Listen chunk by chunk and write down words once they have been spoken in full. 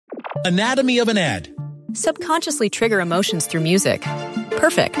Anatomy of an ad. Subconsciously trigger emotions through music.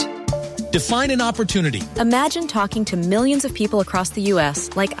 Perfect. Define an opportunity. Imagine talking to millions of people across the U.S.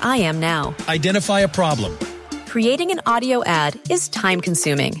 like I am now. Identify a problem. Creating an audio ad is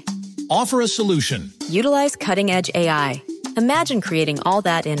time-consuming. Offer a solution. Utilize cutting-edge AI. Imagine creating all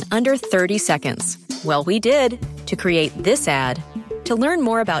that in under 30 seconds. Well, we did to create this ad. To learn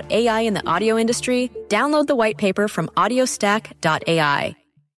more about AI in the audio industry, download the white paper from audiostack.ai.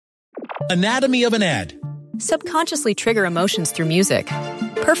 Anatomy of an ad. Subconsciously trigger emotions through music.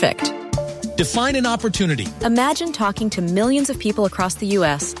 Perfect. Define an opportunity. Imagine talking to millions of people across the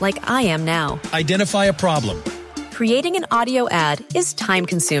U.S. like I am now. Identify a problem. Creating an audio ad is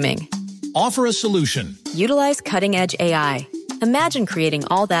time-consuming. Offer a solution. Utilize cutting-edge AI. Imagine creating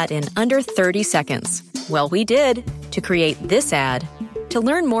all that in under 30 seconds. Well, we did to create this ad. To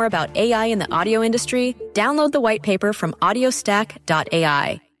learn more about AI in the audio industry, download the white paper from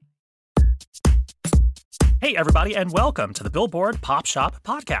audiostack.ai. Hey, everybody, and welcome to the Billboard Pop Shop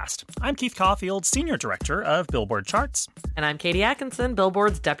Podcast. I'm Keith Caulfield, Senior Director of Billboard Charts. And I'm Katie Atkinson,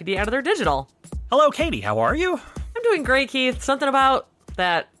 Billboard's Deputy Editor Digital. Hello, Katie. How are you? I'm doing great, Keith. Something about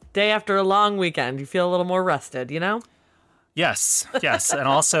that day after a long weekend. You feel a little more rested, you know? Yes, and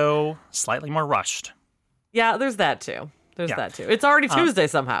also slightly more rushed. Yeah, there's that too. It's already Tuesday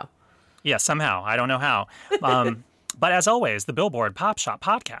somehow. Yeah, somehow. I don't know how. But as always, the Billboard Pop Shop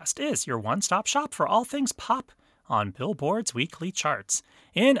Podcast is your one-stop shop for all things pop on Billboard's weekly charts.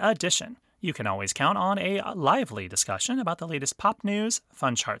 In addition, you can always count on a lively discussion about the latest pop news,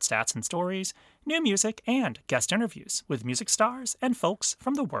 fun chart stats and stories, new music, and guest interviews with music stars and folks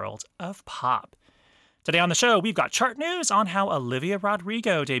from the world of pop. Today on the show, we've got chart news on how Olivia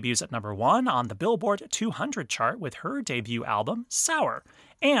Rodrigo debuts at number 1 on the Billboard 200 chart with her debut album, Sour,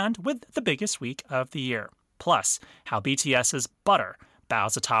 and with the biggest week of the year. Plus, how BTS's Butter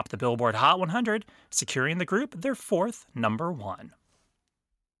bows atop the Billboard Hot 100, securing the group their 4th number 1.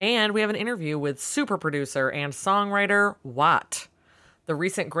 And we have an interview with super producer and songwriter Watt. The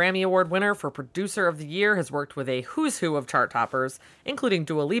recent Grammy Award winner for Producer of the Year has worked with a who's who of chart toppers, including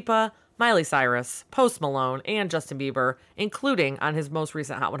Dua Lipa, Miley Cyrus, Post Malone, and Justin Bieber, including on his most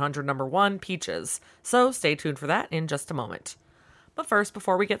recent Hot 100 number 1, Peaches. So stay tuned for that in just a moment. But first,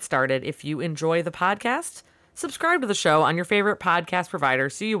 before we get started, if you enjoy the podcast, subscribe to the show on your favorite podcast provider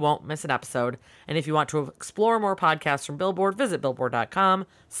so you won't miss an episode. And if you want to explore more podcasts from Billboard, visit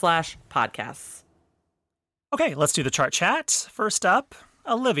billboard.com/podcasts. Okay, let's do the chart chat. First up,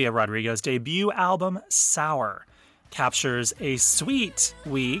 Olivia Rodrigo's debut album, Sour, captures a sweet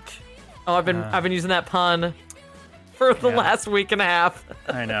week. Oh, I've been using that pun for the last week and a half.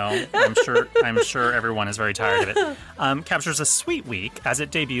 I know. I'm sure everyone is very tired of it. Captures a sweet week as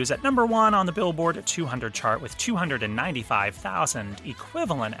it debuts at number 1 on the Billboard 200 chart with 295,000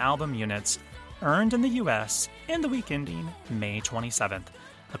 equivalent album units earned in the U.S. in the week ending May 27th,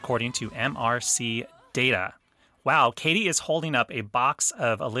 according to MRC data. Wow, Katie is holding up a box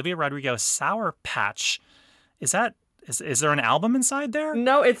of Olivia Rodrigo Sour Patch. Is there an album inside there?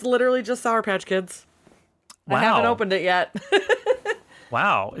 No, it's literally just Sour Patch Kids. Wow. I haven't opened it yet.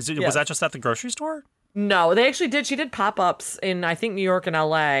 Wow. Was that just at the grocery store? No, they actually did. She did pop-ups in, I think, New York and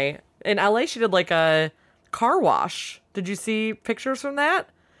L.A. In L.A., she did like a car wash. Did you see pictures from that?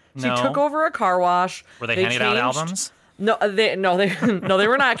 No. She took over a car wash. Were they handing out albums? No, they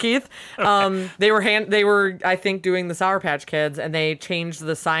were not, Keith. Okay. They were, I think, doing the Sour Patch Kids, and they changed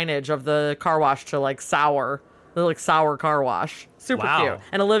the signage of the car wash to like sour. The like sour car wash. Super cute.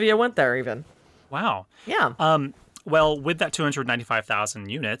 And Olivia went there even. Wow. Yeah. Well, with that 295,000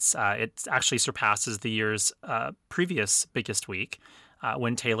 units, it actually surpasses the year's previous biggest week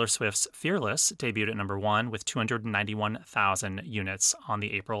when Taylor Swift's Fearless debuted at number 1 with 291,000 units on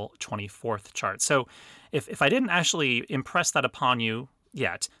the April 24th chart. So if I didn't actually impress that upon you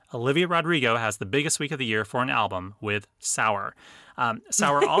yet, Olivia Rodrigo has the biggest week of the year for an album with Sour.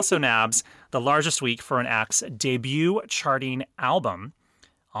 Sour also nabs the largest week for an act's debut charting album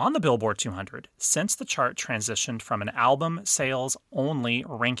on the Billboard 200 since the chart transitioned from an album sales only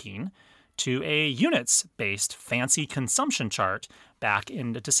ranking to a units-based fancy consumption chart back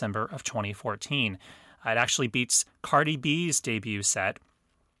in December of 2014. It actually beats Cardi B's debut set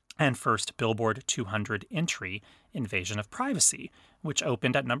and first Billboard 200 entry, Invasion of Privacy, which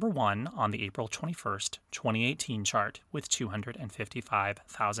opened at number 1 on the April 21st, 2018 chart with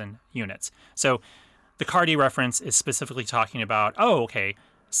 255,000 units. So the Cardi reference is specifically talking about,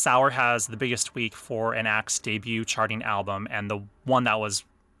 Sour has the biggest week for an act's debut charting album, and the one that was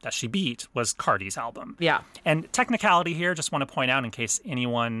that she beat was Cardi's album. Yeah. And technicality here, just want to point out in case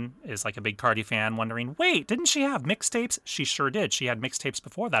anyone is like a big Cardi fan wondering, wait, didn't she have mixtapes? She sure did. She had mixtapes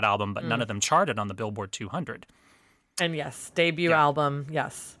before that album, but none of them charted on the Billboard 200. And yes, debut album,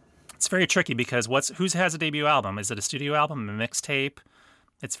 yes. It's very tricky because who has a debut album? Is it a studio album, a mixtape?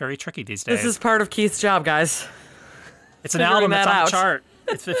 It's very tricky these days. This is part of Keith's job, guys. It's an album that's on the chart.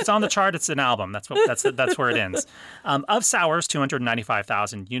 If it's on the chart, it's an album. That's where it ends. Of Sour's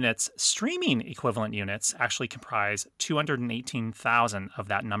 295,000 units, streaming equivalent units actually comprise 218,000 of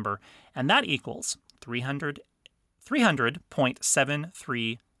that number, and that equals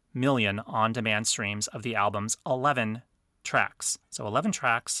 300.73 million on-demand streams of the album's 11 tracks. So 11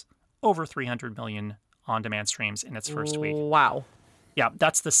 tracks, over 300 million on-demand streams in its first week. Wow. Yeah,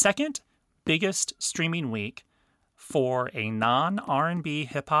 that's the second biggest streaming week for a non-R&B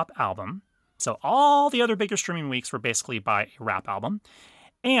hip-hop album. So all the other bigger streaming weeks were basically by a rap album.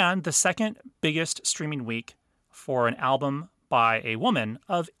 And the second biggest streaming week for an album by a woman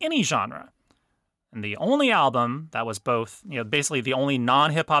of any genre. And the only album that was both, basically the only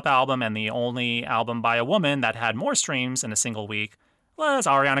non-hip-hop album and the only album by a woman that had more streams in a single week was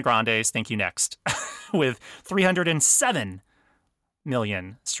Ariana Grande's Thank You Next, with 307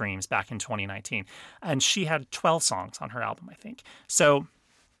 million streams back in 2019. And she had 12 songs on her album, I think. So,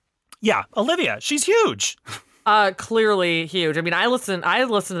 yeah, Olivia, she's huge. Clearly huge. I mean, I listened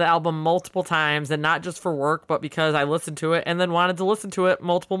to the album multiple times, and not just for work, but because I listened to it and then wanted to listen to it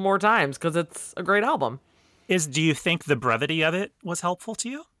multiple more times because it's a great album. Do you think the brevity of it was helpful to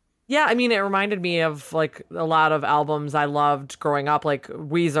you? Yeah, I mean, it reminded me of like a lot of albums I loved growing up. Like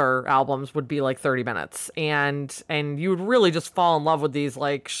Weezer albums would be like 30 minutes, and you would really just fall in love with these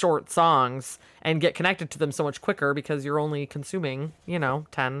like short songs and get connected to them so much quicker because you're only consuming,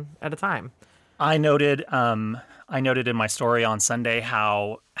 10 at a time. I noted in my story on Sunday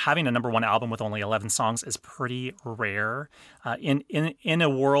how having a number one album with only 11 songs is pretty rare. In a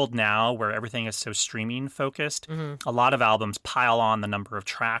world now where everything is so streaming focused, a lot of albums pile on the number of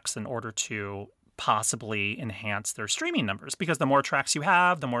tracks in order to possibly enhance their streaming numbers, because the more tracks you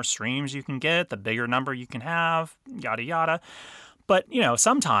have, the more streams you can get, the bigger number you can have, yada, yada. But,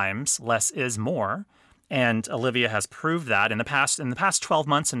 sometimes less is more. And Olivia has proved that in the past 12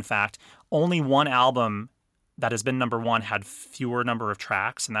 months, in fact, only one album that has been number one had fewer number of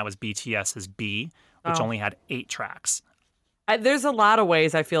tracks, and that was BTS's B, which only had 8 tracks. There's a lot of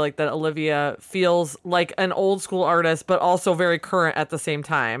ways I feel like that Olivia feels like an old school artist, but also very current at the same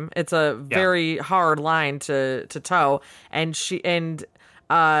time. It's a very hard line to toe. And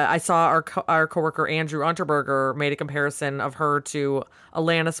I saw our coworker Andrew Unterberger made a comparison of her to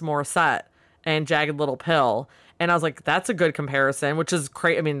Alanis Morissette and Jagged Little Pill. And I was like, that's a good comparison, which is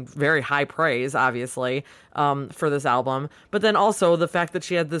very high praise, obviously, for this album. But then also the fact that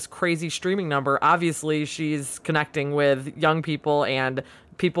she had this crazy streaming number, obviously she's connecting with young people and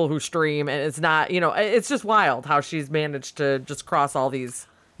people who stream. And it's not, it's just wild how she's managed to just cross all these,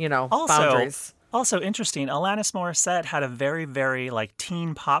 boundaries. Also interesting, Alanis Morissette had a very, very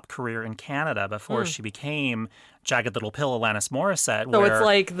teen pop career in Canada before she became Jagged Little Pill Alanis Morissette. So it's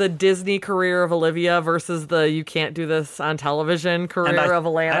like the Disney career of Olivia versus the you can't do this on television career of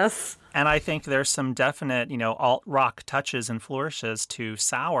Alanis. And I think there's some definite, alt-rock touches and flourishes to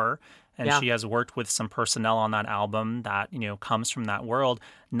Sour. And she has worked with some personnel on that album that, comes from that world.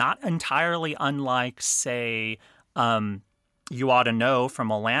 Not entirely unlike, say, You Ought to Know from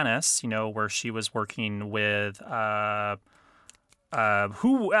Alanis, where she was working with Chili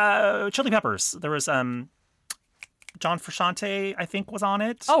Peppers. There was John Frusciante, I think, was on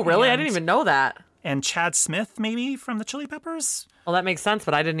it. Oh, really? I didn't even know that. And Chad Smith, maybe, from the Chili Peppers. Well, that makes sense,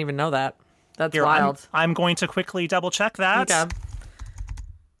 but I didn't even know that. That's wild. I'm going to quickly double-check that. Okay.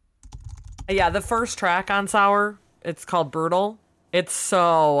 Yeah, the first track on Sour, it's called Brutal. It's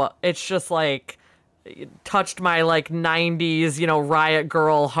just like touched my 90s, Riot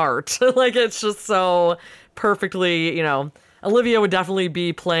Girl heart. It's just so perfectly, Olivia would definitely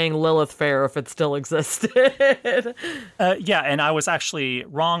be playing Lilith Fair if it still existed. Yeah, and I was actually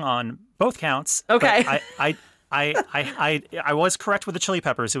wrong on both counts. Okay. I was correct with the Chili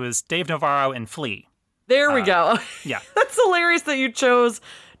Peppers. It was Dave Navarro and Flea. There we go. Yeah. That's hilarious that you chose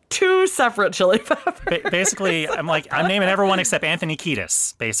 2 separate Chili Peppers. Basically, I'm naming everyone except Anthony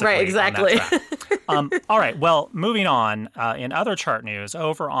Kiedis, basically. Right, exactly. All right, well, moving on. In other chart news,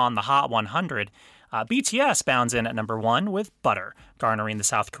 over on the Hot 100, BTS bounds in at number 1 with Butter, garnering the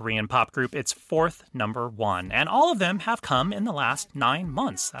South Korean pop group its 4th number 1. And all of them have come in the last 9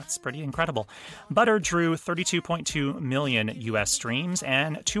 months. That's pretty incredible. Butter drew 32.2 million U.S. streams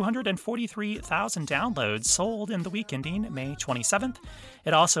and 243,000 downloads sold in the week ending May 27th.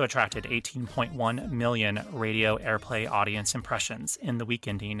 It also attracted 18.1 million radio airplay audience impressions in the week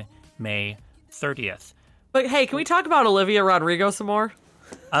ending May 30th. But hey, can we talk about Olivia Rodrigo some more?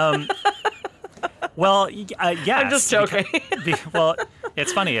 Well, yes. I'm just joking. Well,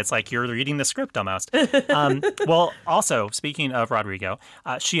 it's funny. It's like you're reading the script almost. Well, also, speaking of Rodrigo,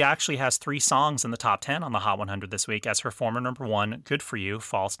 she actually has 3 songs in the top 10 on the Hot 100 this week as her former number 1, Good For You,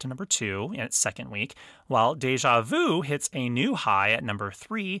 falls to number 2 in its second week, while Deja Vu hits a new high at number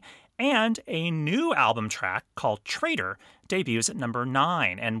 3, and a new album track called Traitor debuts at number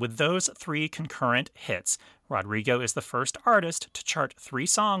 9. And with those 3 concurrent hits, Rodrigo is the first artist to chart 3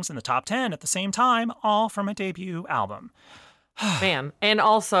 songs in the top 10 at the same time, all from a debut album. Man, and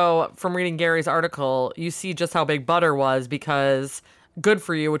also from reading Gary's article, you see just how big Butter was, because Good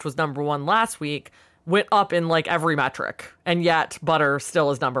For You, which was number 1 last week, went up in like every metric, and yet Butter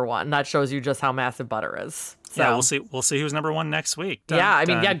still is number 1. That shows you just how massive Butter is. So, yeah, we'll see who's number 1 next week. Good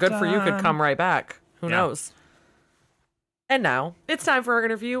For You could come right back. Who knows? And now it's time for our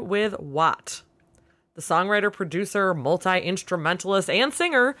interview with Watt. The songwriter, producer, multi-instrumentalist, and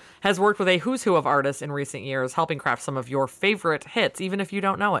singer has worked with a who's who of artists in recent years, helping craft some of your favorite hits, even if you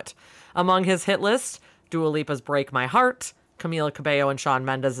don't know it. Among his hit list, Dua Lipa's Break My Heart, Camila Cabello and Shawn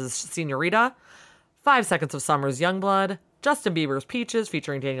Mendes' Senorita, 5 Seconds of Summer's Youngblood, Justin Bieber's Peaches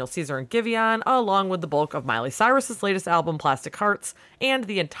featuring Daniel Caesar and Giveon, along with the bulk of Miley Cyrus's latest album, Plastic Hearts, and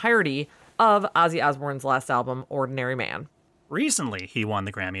the entirety of Ozzy Osbourne's last album, Ordinary Man. Recently, he won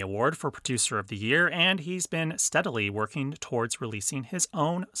the Grammy Award for Producer of the Year, and he's been steadily working towards releasing his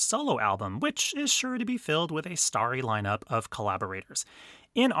own solo album, which is sure to be filled with a starry lineup of collaborators.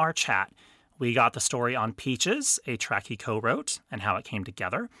 In our chat, we got the story on Peaches, a track he co-wrote, and how it came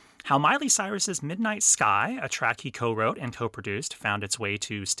together, how Miley Cyrus's Midnight Sky, a track he co-wrote and co-produced, found its way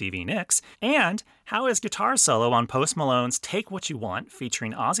to Stevie Nicks, and how his guitar solo on Post Malone's Take What You Want,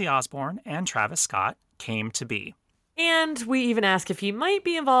 featuring Ozzy Osbourne and Travis Scott, came to be. And we even ask if he might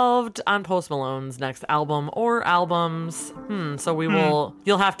be involved on Post Malone's next album or albums. So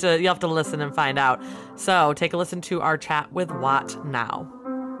you'll have to listen and find out. So take a listen to our chat with Watt now.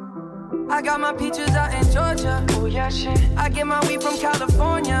 I got my peaches out in Georgia. Oh yeah, shit. I get my weed from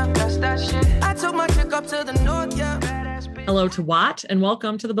California. That's that shit. I took my chick up to the north, yeah. Hello to Watt, and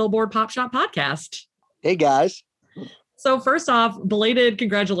welcome to the Billboard Pop Shop Podcast. Hey guys. So first off, belated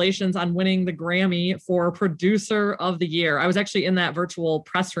congratulations on winning the Grammy for Producer of the Year. I was actually in that virtual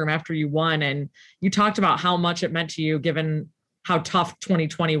press room after you won, and you talked about how much it meant to you given how tough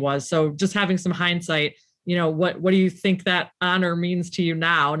 2020 was. So just having some hindsight, what do you think that honor means to you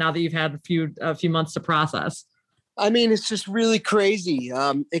now that you've had a few months to process? I mean, it's just really crazy.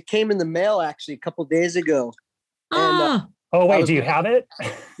 It came in the mail actually a couple days ago. And, oh wait, do you have it?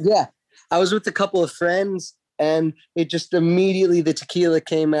 Yeah, I was with a couple of friends. And it just immediately, the tequila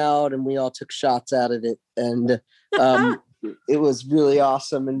came out and we all took shots out of it. And it was really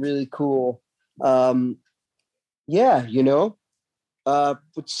awesome and really cool. It's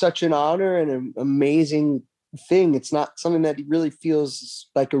such an honor and an amazing thing. It's not something that really feels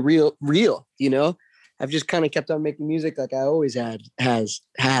like a real, I've just kind of kept on making music like I always have.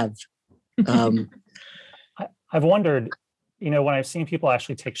 I've wondered, when I've seen people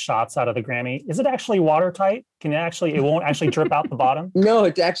actually take shots out of the Grammy, is it actually watertight? It won't actually drip out the bottom? No,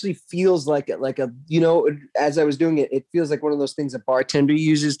 it actually feels like as I was doing it, it feels like one of those things a bartender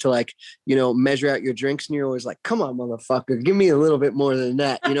uses to measure out your drinks. And you're always like, come on, motherfucker, give me a little bit more than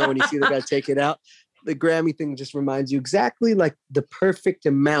that. When you see the guy take it out, the Grammy thing just reminds you exactly like the perfect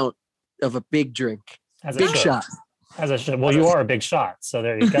amount of a big drink. Big shot. As it should. Well, you are a big shot. So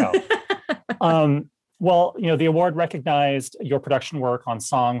there you go. Well, the award recognized your production work on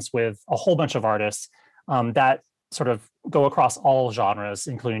songs with a whole bunch of artists that sort of go across all genres,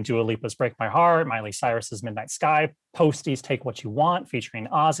 including Dua Lipa's Break My Heart, Miley Cyrus's Midnight Sky, Postie's Take What You Want, featuring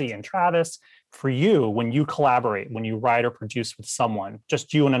Ozzy and Travis. For you, when you collaborate, when you write or produce with someone,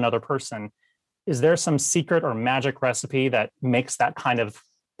 just you and another person, is there some secret or magic recipe that makes that kind of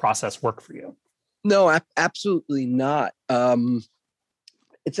process work for you? No, absolutely not.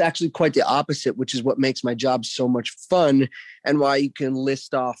 It's actually quite the opposite, which is what makes my job so much fun and why you can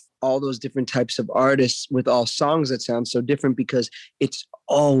list off all those different types of artists with all songs that sound so different, because it's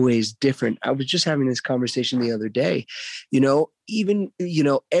always different. I was just having this conversation the other day,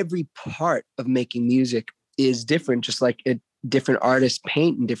 every part of making music is different, just like different artists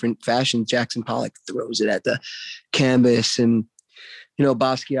paint in different fashions. Jackson Pollock throws it at the canvas, and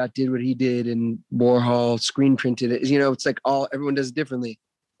Basquiat did what he did, and Warhol screen printed it. It's like everyone does it differently.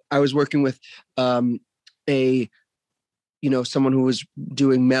 I was working with someone who was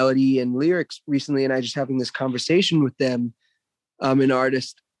doing melody and lyrics recently, and I just having this conversation with them, an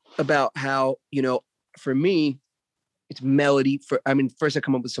artist, about how, for me, it's melody. First I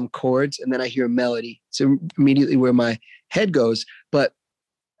come up with some chords, and then I hear melody. So immediately where my head goes. But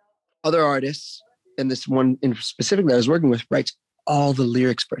other artists, and this one in specific that I was working with, writes all the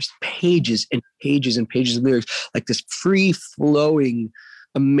lyrics first, pages and pages and pages of lyrics, like this free flowing,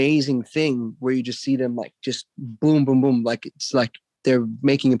 amazing thing where you just see them like just boom, boom, boom. Like it's like they're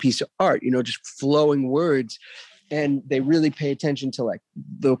making a piece of art, just flowing words. And they really pay attention to like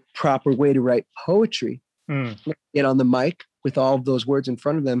the proper way to write poetry. Get on the mic with all of those words in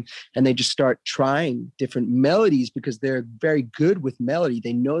front of them, and they just start trying different melodies because they're very good with melody.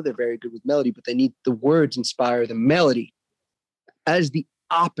 They know they're very good with melody, but they need the words inspire the melody as the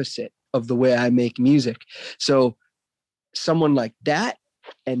opposite of the way I make music. So someone like that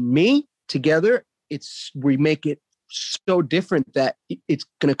and me together, we make it so different that it's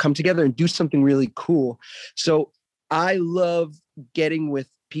going to come together and do something really cool. So I love getting with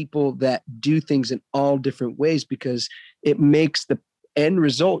people that do things in all different ways because it makes the end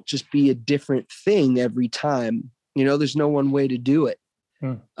result just be a different thing every time. There's no one way to do it.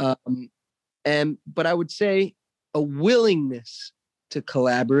 But I would say a willingness to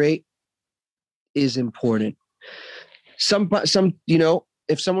collaborate is important.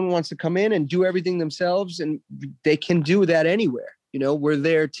 If someone wants to come in and do everything themselves, and they can do that anywhere, we're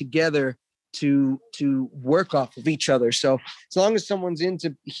there together to work off of each other. So as long as someone's in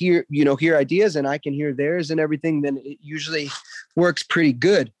to hear ideas and I can hear theirs and everything, then it usually works pretty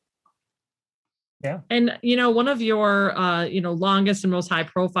good. Yeah. And, one of your, longest and most high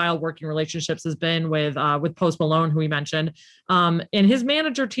profile working relationships has been with Post Malone, who we mentioned. And his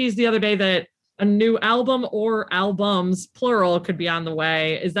manager teased the other day that a new album or albums, plural, could be on the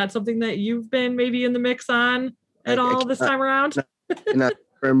way. Is that something that you've been maybe in the mix on at all this time around? Not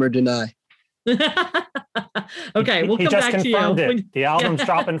confirm or deny. Okay, we'll come back to you. It. The album's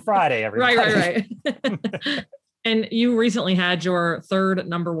dropping Friday, everybody. Right. And you recently had your third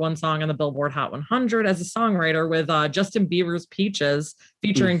number one song on the Billboard Hot 100 as a songwriter with Justin Bieber's Peaches,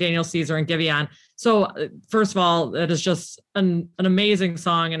 featuring Daniel Caesar and Giveon. So first of all, it is just an amazing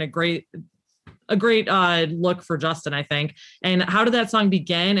song and a great look for Justin, I think. And how did that song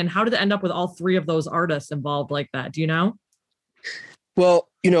begin, and how did it end up with all three of those artists involved like that? Do you know? Well,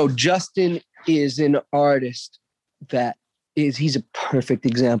 Justin is an artist he's a perfect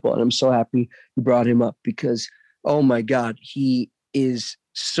example. And I'm so happy you brought him up because, oh my God, he is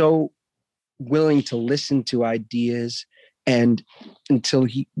so willing to listen to ideas, and until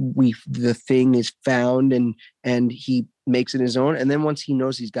the thing is found and he makes it his own. And then once he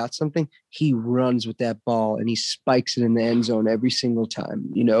knows he's got something, he runs with that ball and he spikes it in the end zone every single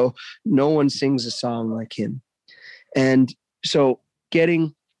time. No one sings a song like him. And so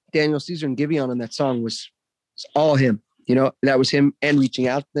getting Daniel Caesar and Giveon on that song was all him. That was him, and reaching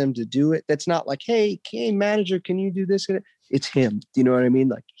out to them to do it. That's not like, hey, manager, can you do this? It's him. Do you know what I mean?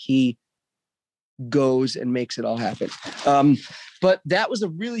 Like, he goes and makes it all happen. But that was a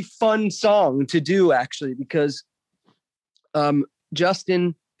really fun song to do, actually, because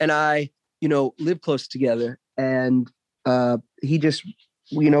Justin and I, live close together, and he just,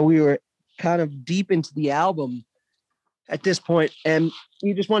 we were kind of deep into the album at this point, and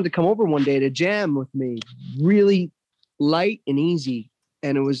he just wanted to come over one day to jam with me, really light and easy.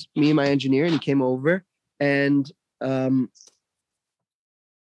 And it was me and my engineer, and he came over, and the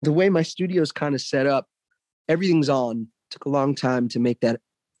way my studio is kind of set up, everything's on. Took a long time to make that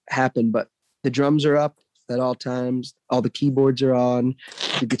happen, but the drums are up at all times. All the keyboards are on.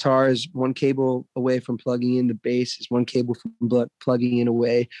 The guitar is one cable away from plugging in. The bass is one cable from plugging in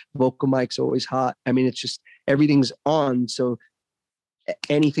away. Vocal mic's always hot. It's just everything's on. So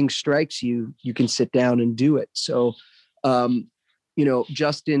anything strikes you, you can sit down and do it. So,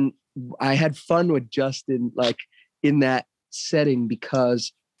 Justin, I had fun with Justin, like in that setting,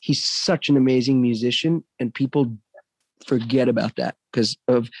 because he's such an amazing musician, and people forget about that because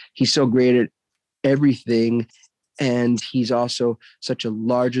he's so great at everything. And he's also such a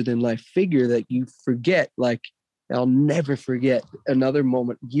larger than life figure that you forget. Like, I'll never forget another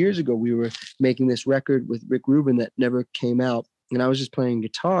moment. Years ago, we were making this record with Rick Rubin that never came out. And I was just playing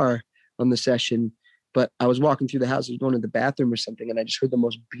guitar on the session, but I was walking through the house, I was going to the bathroom or something, and I just heard the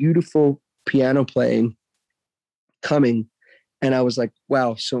most beautiful piano playing coming. And I was like,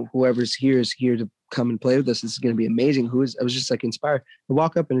 wow, so whoever's here is here to come and play with us. This is going to be amazing. I was just like inspired. I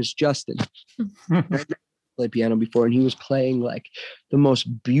walk up and it's Justin. I played piano before, and he was playing like the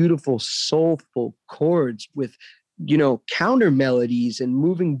most beautiful, soulful chords with, you know, counter melodies and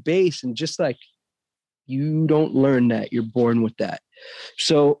moving bass, and just like, you don't learn that. You're born with that.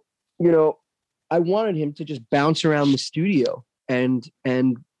 So, you know, I wanted him to just bounce around the studio and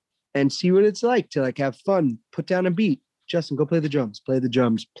see what it's like to like have fun, put down a beat. Justin, go play the drums,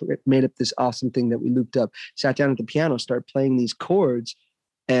 made up this awesome thing that we looped up, sat down at the piano, started playing these chords,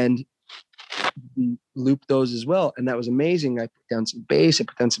 and we looped those as well. And that was amazing. I put down some bass, I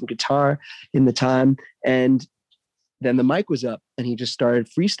put down some guitar in the time. And then the mic was up and he just started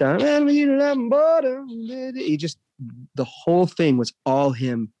freestyling. He just, the whole thing was all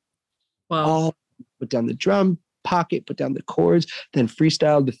him. Wow. All put down the drum pocket, put down the chords, then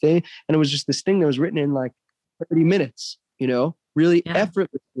freestyled the thing. And it was just this thing that was written in like 30 minutes, you know, really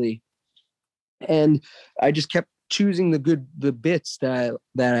effortlessly. And I just kept choosing the bits that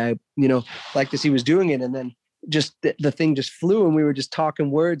I, you know, liked as he was doing it. And then just the thing just flew, and we were just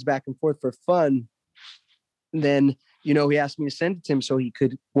talking words back and forth for fun. And then, you know, he asked me to send it to him so he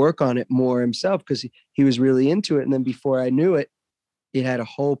could work on it more himself, because he was really into it. And then before I knew it, it had a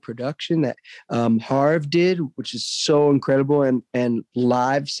whole production that Harv did, which is so incredible and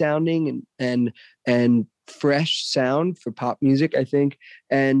live sounding and fresh sound for pop music, I think.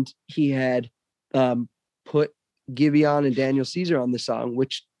 And he had put Giveon and Daniel Caesar on the song,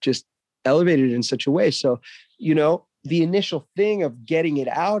 which just elevated it in such a way. So, you know, the initial thing of getting it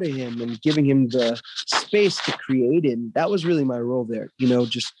out of him and giving him the space to create it, that was really my role there. You know,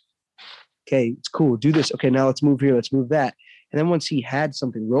 just, okay, it's cool, do this. Okay, now let's move here, let's move that. And then once he had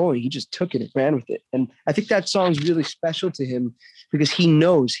something rolling, he just took it and ran with it. And I think that song's really special to him because he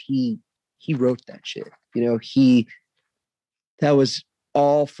knows he wrote that shit. You know, that was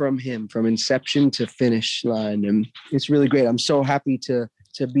all from him, from inception to finish line. And it's really great. I'm so happy to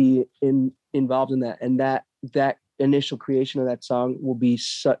be involved in that. And that initial creation of that song will be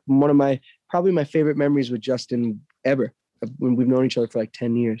one of probably my favorite memories with Justin ever, when we've known each other for like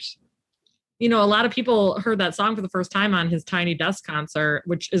 10 years. You know, a lot of people heard that song for the first time on his Tiny Desk concert,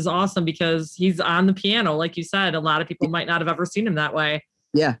 which is awesome because he's on the piano. Like you said, a lot of people might not have ever seen him that way.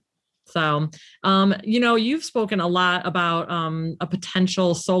 Yeah. So, you know, you've spoken a lot about a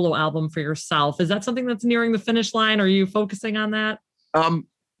potential solo album for yourself. Is that something that's nearing the finish line? Are you focusing on that?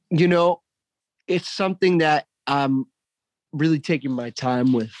 You know, it's something that I'm really taking my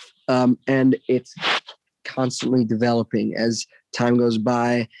time with. And it's constantly developing as time goes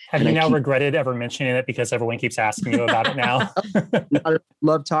by. Have you now regretted ever mentioning it because everyone keeps asking you about it now? I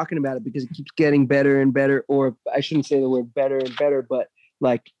love talking about it because it keeps getting better and better, or I shouldn't say the word better and better, but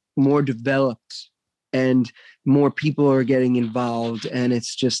like more developed and more people are getting involved. And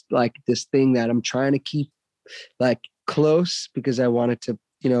it's just like this thing that I'm trying to keep like close because I wanted to,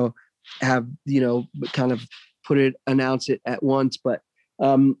 you know, have, you know, kind of announce it at once. But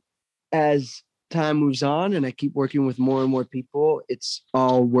as time moves on and I keep working with more and more people, it's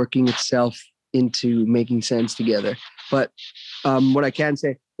all working itself into making sense together. But what I can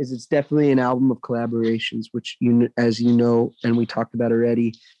say is it's definitely an album of collaborations, which, as you know, and we talked about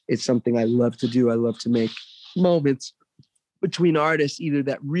already, it's something I love to do. I love to make moments between artists, either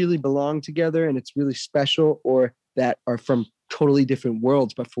that really belong together and it's really special, or that are from totally different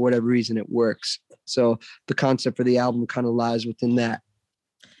worlds, but for whatever reason it works. So the concept for the album kind of lies within that.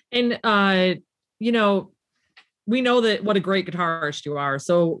 And you know, we know that what a great guitarist you are.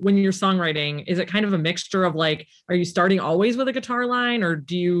 So when you're songwriting, is it kind of a mixture of like, are you starting always with a guitar line, or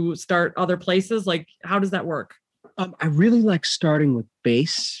do you start other places? Like, how does that work? I really like starting with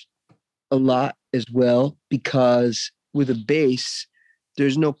bass a lot as well, because with a bass,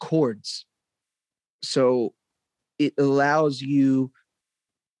 there's no chords. So it allows you,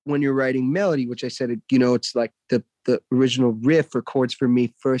 when you're writing melody, which I said, you know, it's like the original riff or chords for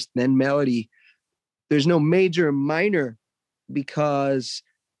me first, then melody. There's no major or minor because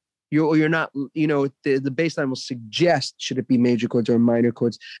you're not, you know, the bass line will suggest should it be major chords or minor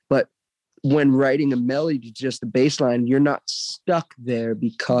chords. But when writing a melody to just the bass line, you're not stuck there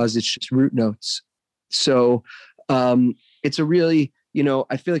because it's just root notes. So it's a really, you know,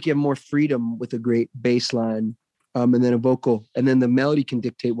 I feel like you have more freedom with a great bass line and then a vocal, and then the melody can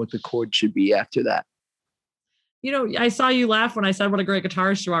dictate what the chord should be after that. You know, I saw you laugh when I said what a great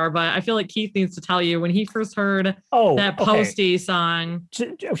guitarist you are, but I feel like Keith needs to tell you when he first heard that Posty song.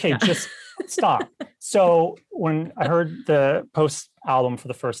 Okay, just stop. So when I heard the Post album for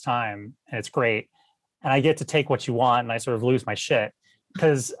the first time, and it's great, and I get to take what you want, and I sort of lose my shit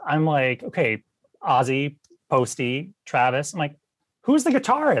because I'm like, okay, Ozzy, Posty, Travis. I'm like, who's the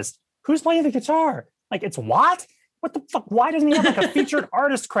guitarist? who's playing the guitar? Like, it's what? What the fuck? Why doesn't he have like a featured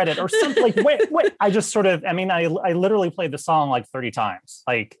artist credit or something? Like, wait. I just sort of, I mean, I literally played the song like 30 times,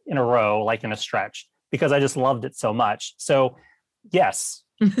 like in a row, like in a stretch, because I just loved it so much. So yes,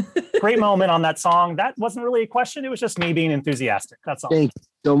 great moment on that song. That wasn't really a question. It was just me being enthusiastic. That's all. Thank you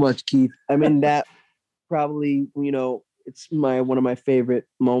so much, Keith. I mean, that probably, it's one of my favorite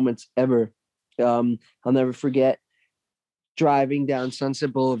moments ever. I'll never forget driving down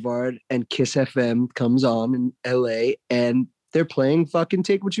Sunset Boulevard and Kiss FM comes on in LA and they're playing fucking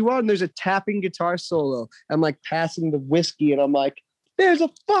Take What You Want. And there's a tapping guitar solo. I'm like passing the whiskey and I'm like, there's a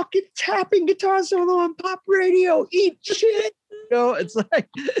fucking tapping guitar solo on pop radio. Eat shit. It's like,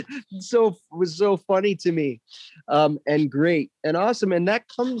 it was so funny to me, and great and awesome. And that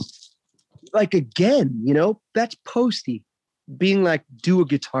comes like, again, that's Posty being like, do a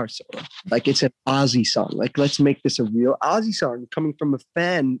guitar solo. Like, it's an Ozzy song. Like, let's make this a real Ozzy song coming from a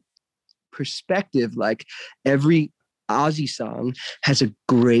fan perspective. Like, every Ozzy song has a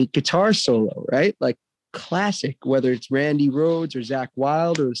great guitar solo, right? Like, classic, whether it's Randy Rhoads or Zakk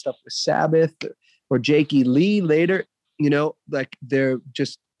Wylde or the stuff with Sabbath or Jakey Lee later, like, they're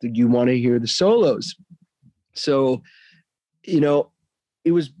just, you want to hear the solos. So,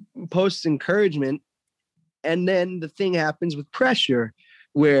 it was Post's encouragement. And then the thing happens with Pressure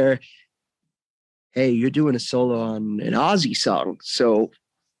where, hey, you're doing a solo on an Ozzy song, so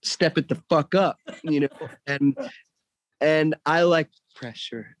step it the fuck up, and I like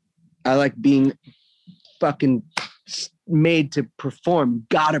Pressure. I like being fucking made to perform,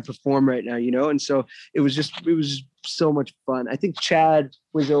 gotta perform right now, and so it was so much fun. I think Chad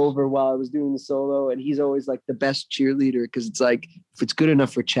was over while I was doing the solo, and he's always like the best cheerleader, because it's like, if it's good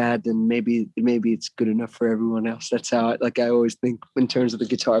enough for Chad, then maybe it's good enough for everyone else. That's how I always think in terms of the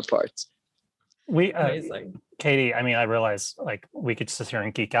guitar parts. Katie, I mean, I realize like we could sit here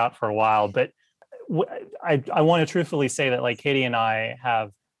and geek out for a while, but I want to truthfully say that like Katie and I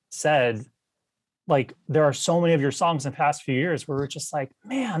have said, like, there are so many of your songs in the past few years where we're just like,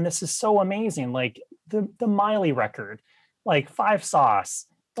 man, this is so amazing. Like the Miley record, like Five Sauce,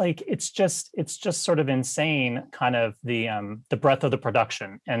 like it's just sort of insane, kind of the breadth of the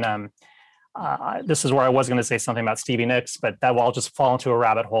production. And this is where I was going to say something about Stevie Nicks, but that will all just fall into a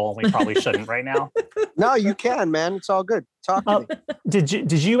rabbit hole, and we probably shouldn't right now. No, you can, man. It's all good. Talk to me.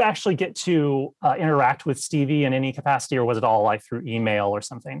 Did you actually get to interact with Stevie in any capacity, or was it all like through email or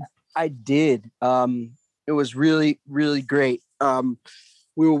something? I did. It was really, really great.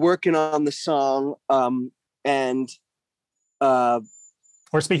 We were working on the song, and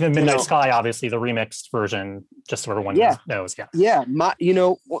we're speaking of Midnight Sky, obviously the remixed version, just so everyone knows. Yeah.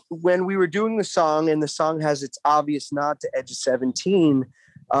 When we were doing the song, and the song has its obvious nod to Edge of 17,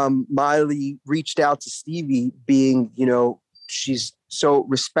 Miley reached out to Stevie, being, she's so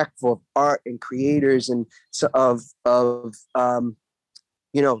respectful of art and creators and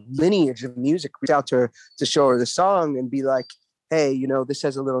lineage of music. Reached out to her to show her the song and be like, hey, this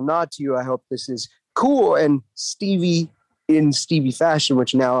has a little nod to you. I hope this is cool. And Stevie, in Stevie fashion,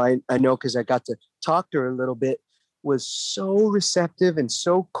 which now I know because I got to talk to her a little bit, was so receptive and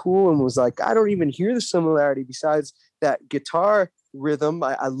so cool, and was like, I don't even hear the similarity besides that guitar rhythm.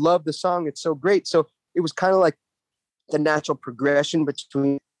 I love the song. It's so great. So it was kind of like the natural progression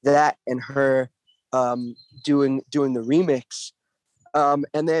between that and her doing the remix.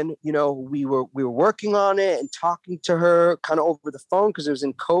 And then, we were working on it and talking to her kind of over the phone, because it was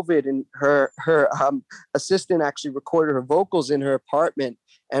in COVID, and her assistant actually recorded her vocals in her apartment,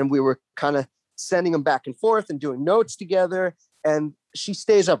 and we were kind of sending them back and forth and doing notes together. And she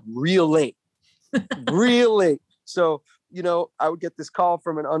stays up real late. So, I would get this call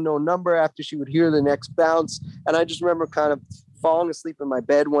from an unknown number after she would hear the next bounce. And I just remember kind of falling asleep in my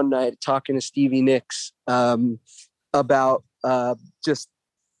bed one night talking to Stevie Nicks about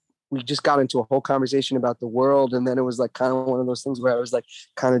we just got into a whole conversation about the world. And then it was like kind of one of those things where I was like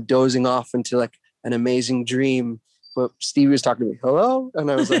kind of dozing off into like an amazing dream. But Stevie was talking to me, hello? And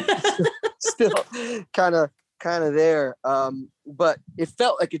I was like, still kind of there. But it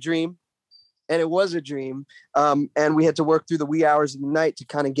felt like a dream. And it was a dream. And we had to work through the wee hours of the night to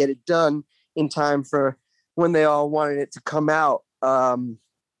kind of get it done in time for when they all wanted it to come out.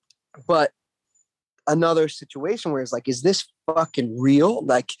 But another situation where it's like, is this fucking real?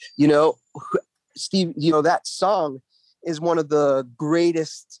 Like, Steve, that song is one of the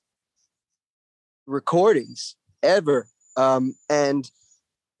greatest recordings ever. And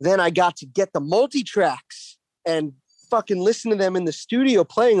then I got to get the multi-tracks and fucking listen to them in the studio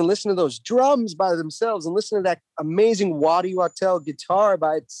playing, and listen to those drums by themselves, and listen to that amazing Waddy Wachtel guitar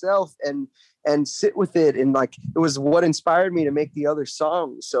by itself, and and sit with it. And like, it was what inspired me to make the other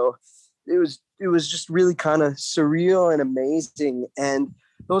songs. So it was just really kind of surreal and amazing. And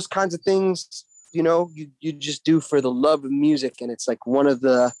those kinds of things, you know, you just do for the love of music. And it's like one of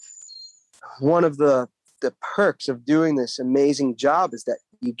the perks of doing this amazing job is that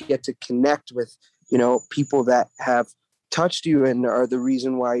you get to connect with, you know, people that have touched you and are the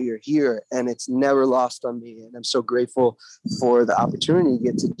reason why you're here. And it's never lost on me. And I'm so grateful for the opportunity to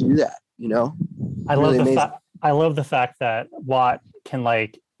get to do that, you know? I love the fact that Watt can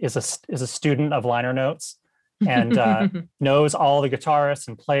is a student of liner notes and knows all the guitarists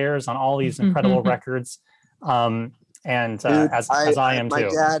and players on all these incredible records. Dude, as I am too.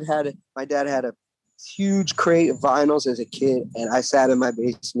 My dad had a huge crate of vinyls as a kid, and I sat in my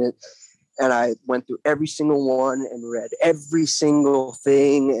basement and I went through every single one and read every single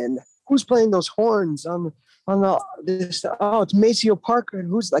thing. And who's playing those horns on this? Oh, it's Maceo Parker. And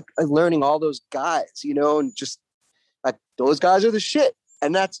who's like learning all those guys, you know, and just like those guys are the shit.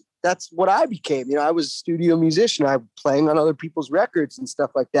 And that's what I became. You know, I was a studio musician. I was playing on other people's records and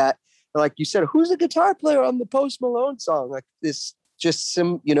stuff like that. And like you said, who's the guitar player on the Post Malone song? Like this, just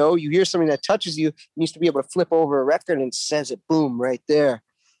some, you know, you hear something that touches you. You used to be able to flip over a record and it says it, boom, right there.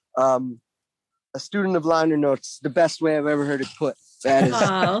 A student of liner notes, the best way I've ever heard it put. That is,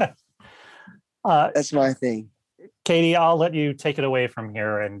 that's my thing. Katie, I'll let you take it away from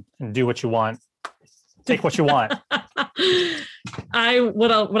here and do what you want. Take what you want.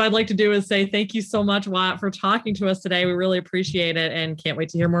 What I'd like to do is say thank you so much, Watt, for talking to us today. We really appreciate it and can't wait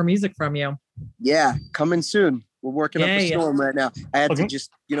to hear more music from you. Yeah, coming soon. We're working up a storm right now. I had to just,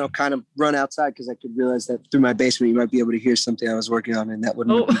 you know, kind of run outside because I could realize that through my basement you might be able to hear something I was working on, and that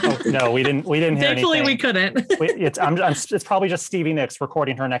wouldn't. No, we didn't hear Thankfully, anything. we couldn't. It's probably just Stevie Nicks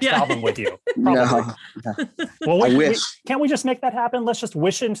recording her next album with you. No. Well, I wish. Can't we just make that happen? Let's just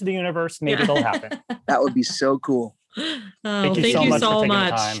wish it into the universe. Maybe it'll happen. That would be so cool. Thank you so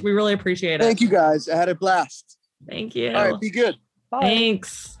much. We really appreciate it. Thank you, guys. I had a blast. Thank you. All right, be good. Bye.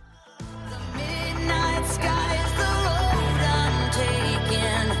 Thanks.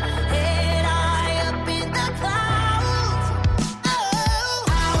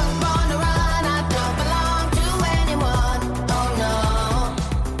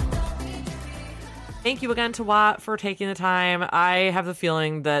 Thank you again to Watt for taking the time. I have the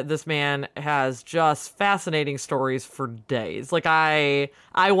feeling that this man has just fascinating stories for days. Like I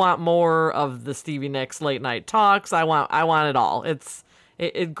want more of the Stevie Nicks late night talks. I want it all. It's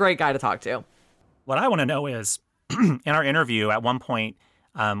a great guy to talk to. What I want to know is, in our interview at one point,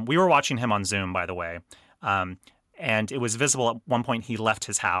 we were watching him on Zoom, by the way, and it was visible at one point he left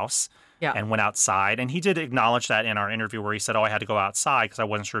his house. Yeah. And went outside. And he did acknowledge that in our interview where he said, I had to go outside because I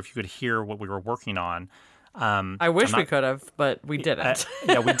wasn't sure if you could hear what we were working on. I wish we could have, but we didn't.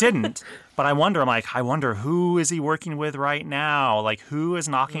 Yeah, we didn't. But I wonder who is he working with right now? Like, who is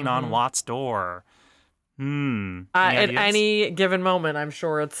knocking on Watt's door? At any given moment, I'm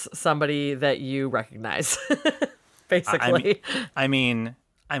sure it's somebody that you recognize, basically. I mean,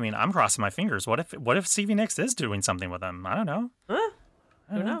 I'm crossing my fingers. What if Stevie Nicks is doing something with him? I don't know.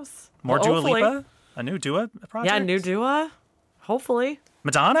 Who knows? More Dua Lipa? A new Dua project? Yeah, new Dua. Hopefully.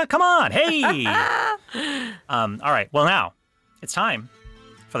 Madonna? Come on. Hey! All right. Well, now it's time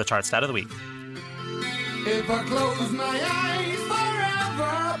for the chart stat of the week. If I close my eyes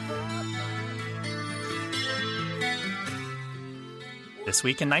forever. This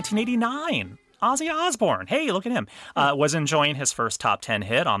week in 1989, Ozzy Osbourne, hey, look at him, was enjoying his first top 10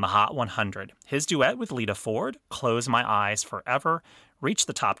 hit on the Hot 100. His duet with Lita Ford, Close My Eyes Forever, reached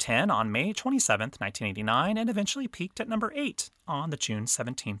the top 10 on May 27th, 1989, and eventually peaked at number 8 on the June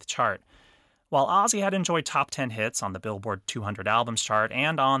 17th chart. While Ozzy had enjoyed top 10 hits on the Billboard 200 Albums chart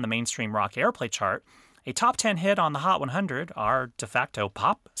and on the mainstream rock airplay chart, a top 10 hit on the Hot 100, our de facto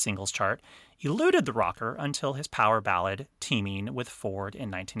pop singles chart, eluded the rocker until his power ballad, Teaming with Ford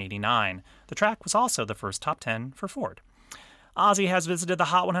in 1989. The track was also the first top 10 for Ford. Ozzy has visited the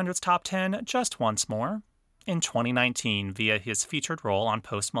Hot 100's top 10 just once more, in 2019 via his featured role on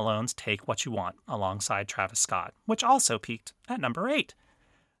Post Malone's Take What You Want alongside Travis Scott, which also peaked at number 8.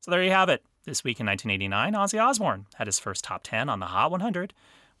 So there you have it. This week in 1989, Ozzy Osbourne had his first top 10 on the Hot 100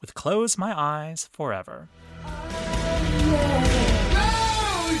 with Close My Eyes Forever.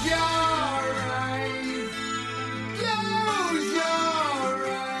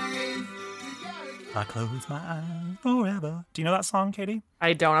 I close my eyes forever. Do you know that song, Katie?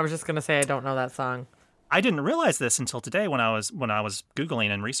 I don't. I was just going to say I don't know that song. I didn't realize this until today when I was Googling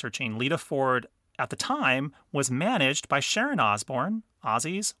and researching. Lita Ford at the time was managed by Sharon Osbourne,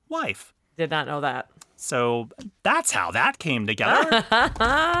 Ozzy's wife. Did not know that. So that's how that came together.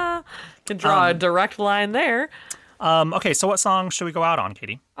 Can draw a direct line there. Okay, so what song should we go out on,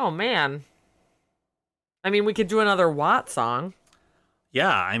 Katie? Oh, man. I mean, we could do another Watt song.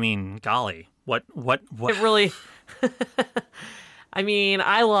 Yeah, I mean, golly. What? It really... I mean,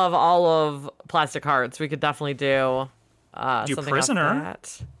 I love all of Plastic Hearts. We could definitely do something Prisoner. off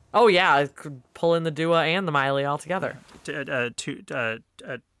that. Oh, yeah. I could pull in the Dua and the Miley all together.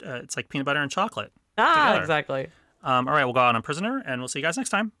 It's like peanut butter and chocolate. Ah, together. exactly. All right, we'll go out on Prisoner, and we'll see you guys next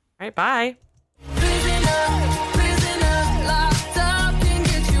time. All right, bye.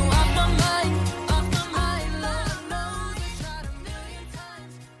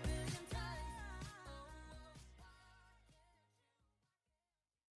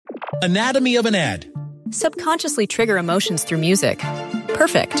 Anatomy of an ad. Subconsciously trigger emotions through music.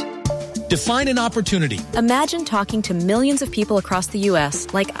 Perfect. Define an opportunity. Imagine talking to millions of people across the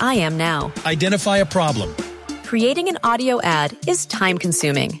U.S. like I am now. Identify a problem. Creating an audio ad is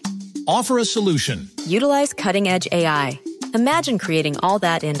time-consuming. Offer a solution. Utilize cutting-edge AI. Imagine creating all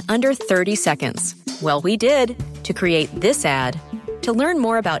that in under 30 seconds. Well, we did to create this ad. To learn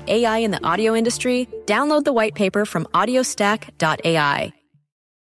more about AI in the audio industry, download the white paper from audiostack.ai.